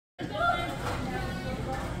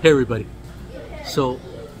Hey everybody, so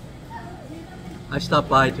I stopped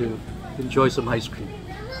by to enjoy some ice cream.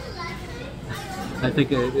 I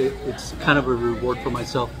think it's kind of a reward for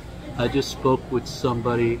myself. I just spoke with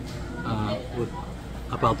somebody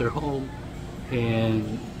about their home,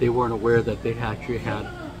 and they weren't aware that they actually had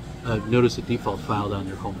a notice of default filed on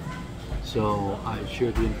their home. So I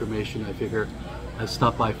shared the information. I figure I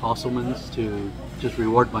stopped by Fosselman's to just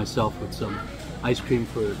reward myself with some ice cream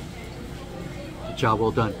for job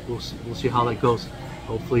well done. We'll see how that goes.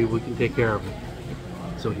 Hopefully we can take care of it.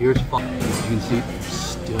 So here's Fosselman. As you can see,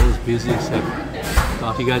 still as busy as ever.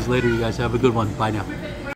 Talk to you guys later. You guys have a good one. Bye now.